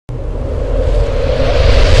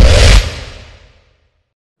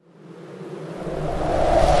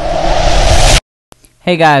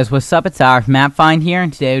Hey guys, what's up? It's our from AppFind here,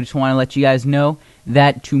 and today I just want to let you guys know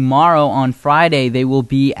that tomorrow on Friday they will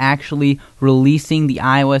be actually releasing the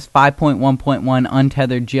iOS 5.1.1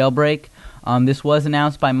 Untethered Jailbreak. This was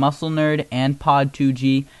announced by Muscle Nerd and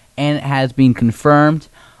Pod2G, and it has been confirmed.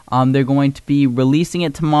 They're going to be releasing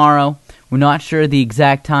it tomorrow. We're not sure the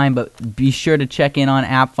exact time, but be sure to check in on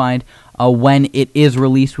AppFind when it is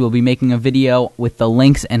released. We'll be making a video with the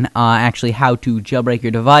links and actually how to jailbreak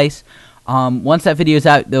your device. Once that video is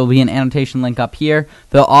out, there will be an annotation link up here.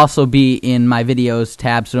 They'll also be in my videos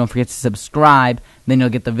tab, so don't forget to subscribe. Then you'll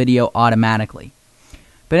get the video automatically.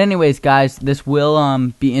 But anyways, guys, this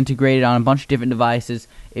will be integrated on a bunch of different devices.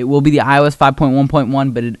 It will be the iOS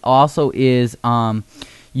 5.1.1, but it also is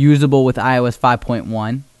usable with iOS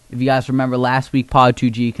 5.1. If you guys remember, last week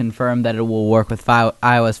Pod2G confirmed that it will work with iOS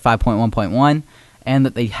 5.1.1 and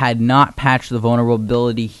that they had not patched the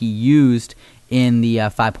vulnerability he used in the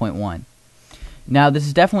 5.1. Now, this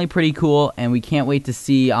is definitely pretty cool, and we can't wait to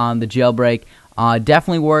see the jailbreak.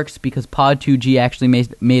 Definitely works because Pod2G actually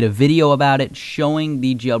made a video about it showing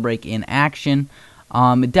the jailbreak in action.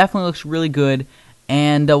 It definitely looks really good.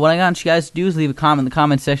 And what I want you guys to do is leave a comment in the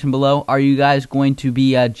comment section below. Are you guys going to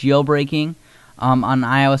be jailbreaking on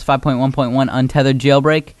iOS 5.1.1 Untethered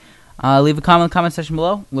Jailbreak? Leave a comment in the comment section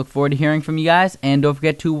below. Look forward to hearing from you guys. And don't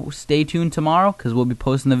forget to stay tuned tomorrow because we'll be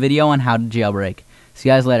posting the video on how to jailbreak. See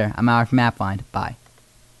you guys later. I'm out from AppFind. Bye.